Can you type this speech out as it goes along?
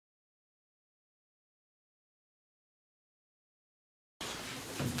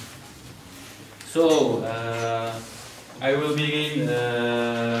So, I will begin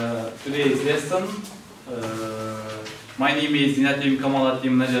today's lesson. My name is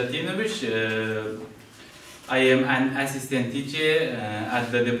Kamalatdiyin Zinatdinov. I am an assistant teacher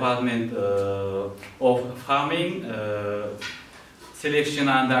at the Department of Farming, Selection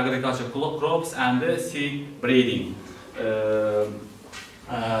and Agricultural Crops and Seed Breeding.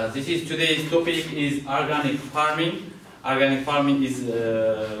 Today's topic is organic farming. Organic farming is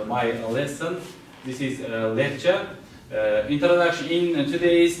my lesson. This is a lecture. Introduction in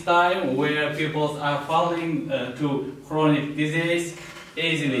today's time where people are falling to chronic disease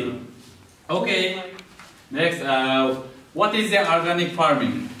easily. Okay, next, what is the organic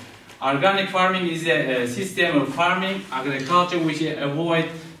farming? Organic farming is a system of farming agriculture which avoid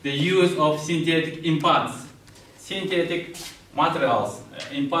the use of synthetic inputs. Synthetic materials,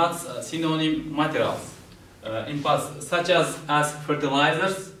 inputs, synonym materials. Inputs such as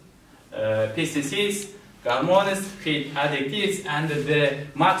fertilizers, pesticides, hormones, feed additives, and the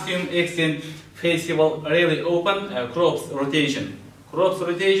maximum extent feasible really open crops rotation. Crops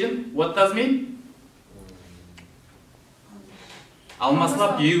rotation, what does mean?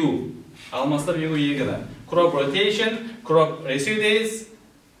 Almaslab egu. Almaslab egu yegida. Crop rotation, crop residues.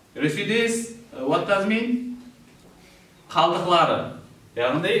 Residues, what does mean? Kaldıkları.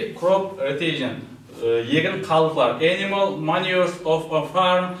 Yani crop rotation. Yegin kaldıklar, animal manures of a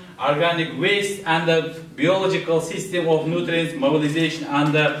farm, organic waste, and the biological system of nutrients mobilization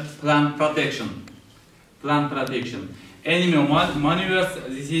and plant protection. Plant protection. Animal manures,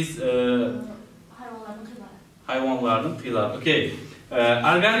 this is hayvanların kıyıları. Okay.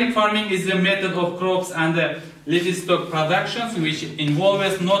 Organic farming is the method of crops and livestock productions which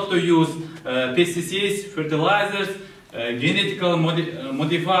involves not to use pesticides, fertilizers, genetically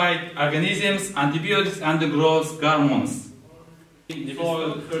modified organisms, antibiotics, and growth hormones.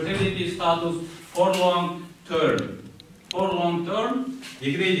 Soil fertility status for long term. For long term,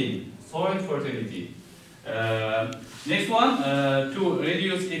 degrading soil fertility. Next one, to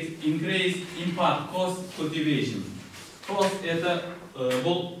reduce increase impact cost cultivation. Cost это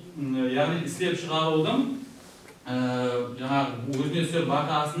бұл яғни істеп шығарудың жаңағы өзіне сөз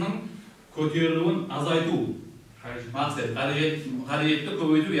бағасының көтерілуін азайту. Мақсат, қажетті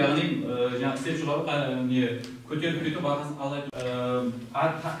көбейту, яғни істеп шығару көтеріп кету бағасын азайту.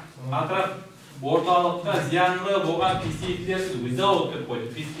 Атырап орталыққа зиянды болған пестицидтерді without деп қойды.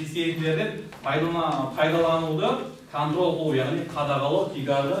 Пестицидтерді пайдалануды контрол қылу, яғни қадағалау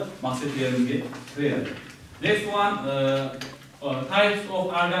тигарғы мақсаттеріне кіреді. Next one, types of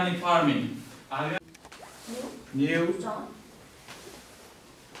organic farming. New.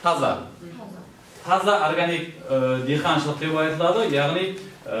 Таза. Таза органик дiyqanshılıq деп айтылады, яғни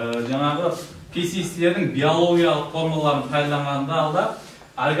жаңағы пестицидтердің биологиялық формуларын пайдаланғанда алда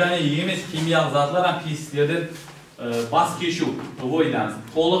органик емес химиялық затлар пестицидтерден бас кешу ойдан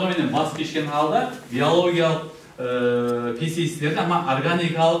толығымен бас кешкен алда биологиялық пестицидтерді ама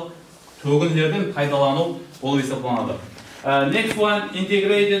органикалық төгіндерден пайдалану болып есептелінеді. Next one,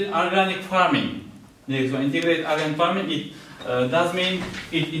 integrated organic farming. Next one, integrated organic farming. It does mean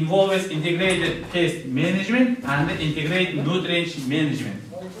it involves integrated pest management and integrated nutrient management.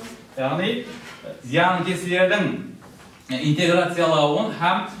 Yani ziyankeşlerden integrasyalauын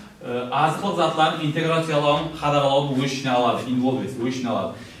hem azıqlıq zatların integrasyalauын qadağalauı bu işine aladı. Involves bu işine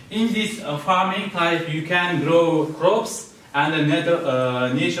aladı. In this farming type, you can grow crops and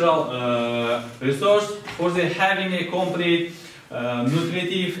natural resource for the having a complete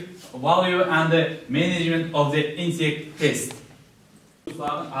nutritive value and the management of the insect pest.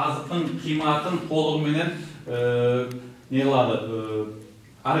 Azıqın qiymatın толығымен не қылады?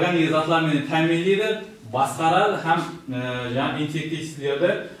 Органик затлармен тәмінлейді, басқарады һәм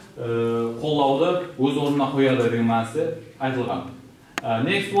инсектицидтерді қолдауды өз орнына қояды деген мәнісі айтылған.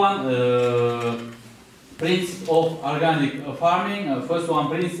 Next one, principles of organic farming. First one,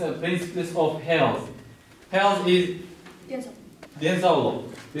 principles of health. Health is денсаулық.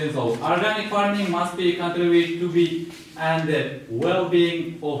 Organic farming must be contributed to be and the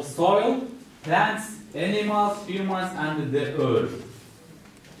well-being of soil, plants, animals, humans, and the earth.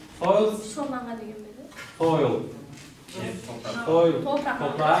 Soil,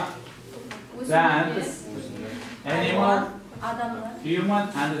 toprak, plants, animal, human,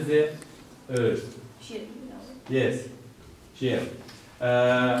 and the earth. Yes, share.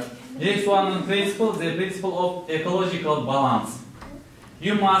 Next one principle, the principle of ecological balance.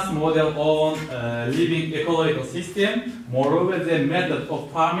 You must model on living ecological system. Moreover, the method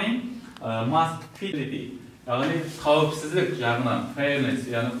of farming must fit. Yani қауіпсіздік жағынан, fairness,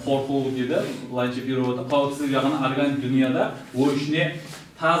 yani қорқу дейді, былайша беріп отыр. Қауіпсіздік жағынан органик дүнияда ой ішіне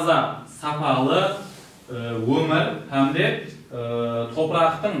таза, sapalı ömür hem de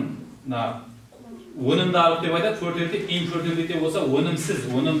toprağın önümdarlık dep aytат, infertility olsa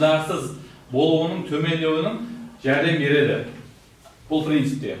önümsiz, önümdarsız boluğunun tömendöwünün jardam beredi. Bu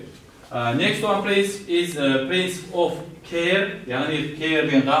prinsipte. Next one is principle of care, yani care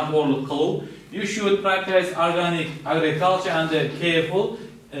degan gamkorluk kılуу. You should practice organic agriculture and a careful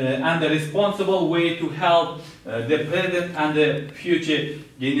and a responsible way to help the present and the future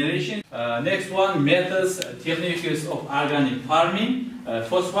generation. Next one, methods, techniques of organic farming.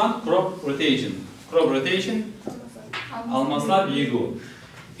 First one, crop rotation. Crop rotation, almaslar yegu.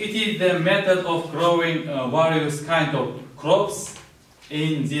 It is the method of growing various kind of crops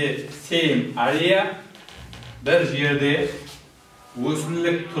in the same area. Bir yerde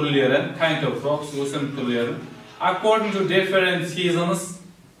ösümlük türlerin, kind of crops, ösüm türlerin, according to different seasons,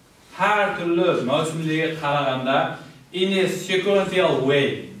 her türlü mevsimliğe karaganda in a sequential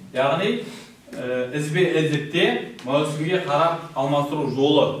way, yani izbe-izlikte mevsimge karab almastırуу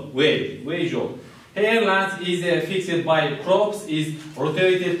jolu, way jol. Here land is fixed by crops is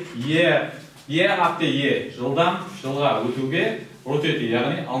rotated year after year, жылдан жылға өтуге rotate,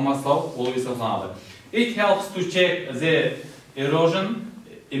 yani almastau olup hesaplanadi. It helps to check the erosion,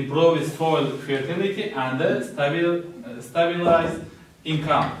 improve soil fertility, and stabilize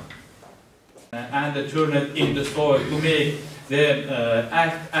income, and turn it into soil to make the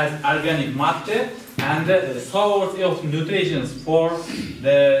act as organic matter and source of nutrition for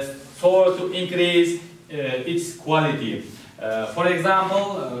the soil to increase its quality. For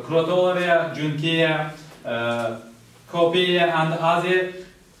example, crotolaria, junkia, copia, and other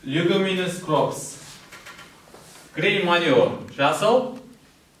leguminous crops. Green manure, жасыл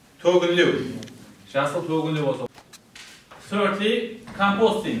төгүнлүү болсо. Thirdly,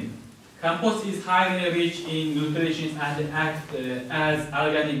 composting. Compost is highly rich in nutrition and acts as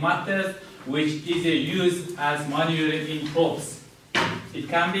organic matter, which is used as manure in crops. It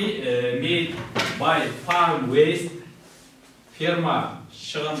can be made by farm waste, firma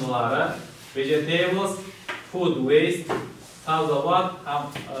шығындылары, vegetables, food waste, sabzават,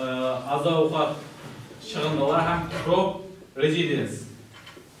 аза-ауқат шығындылар һәм crop residues,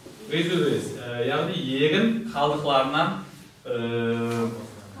 яғни егін қалдықтарынан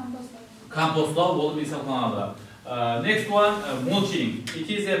компостлау болып hesaplanады. Next one, mulching. It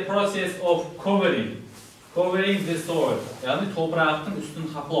is a process of covering the soil. Yani toprağın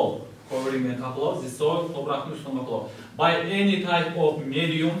üstünü kaplау. Covering and kaplау, the soil, toprağın üstünü kaplау. By any type of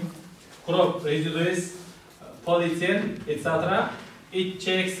medium, crop residues, polythene, etc. It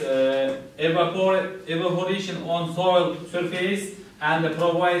checks evaporation on soil surface and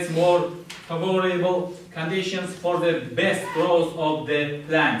provides more favorable conditions for the best growth of the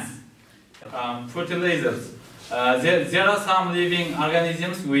plants. Fertilizers. There are some living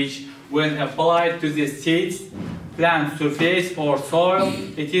organisms which, when applied to the seeds, plant surface or soil,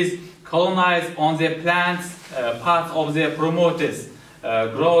 it is colonized on the plant's part of the promoters,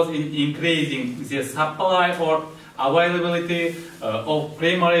 growth in increasing the supply or availability of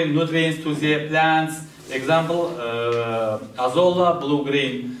primary nutrients to the plants. Example, azolla,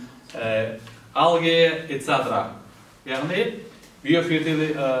 blue-green, algae, etc. Yani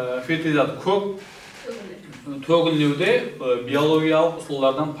biofertilizat көп төгүнлүүдө биологиялык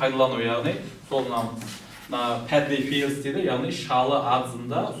ысулlardan пайдалануу, яғни сол paddy fields дейді, яғни шалы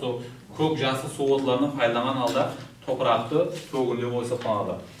ағзында сол көк жасыл су отарларынан пайдаланған алда топырақты төгүнлүү болып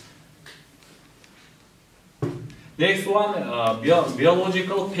хесапланады. Next one,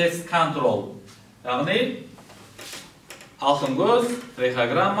 biological pest control. Яғни алтын көз,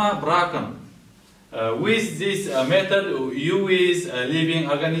 трихограмма, бракон. With this method, you use living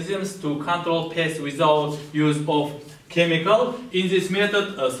organisms to control pests without use of chemical. In this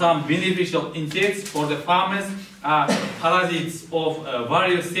method, some beneficial insects for the farmers are parasites of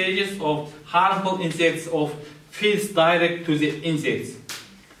various stages of harmful insects of feeds direct to the insects.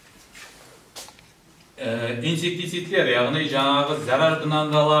 Insektisitler, yani жаңағы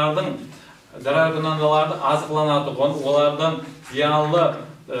zararkunandalarda azıqlanadigan, olardan ziyanlı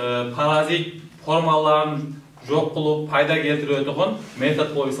parazit formalarını жоқ qılıp пайда keltiradigan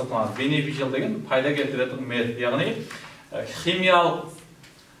metod болып hesaplanadi. Beneficial деген пайда keltiradigan metod, яғни химиялық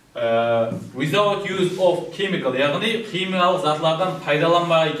without use of chemical, яғни химиялық затлардан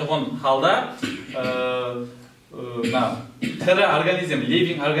пайдаланбайтын halda tiri organizm,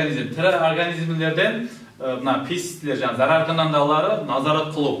 living organizm, tiri organizmlerden pestitler, zararkunandalары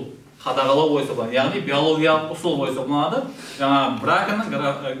назарат qылу, қадағалау болып hesaplanadi. Яғни биологиялық ұсул болып hesaplanadi. Браконның,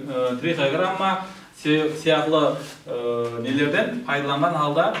 трихограмма сияқты нелерден пайдаланған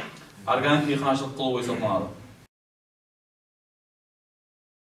halda organik diyqanshılıq qылу болып hesaplanadi.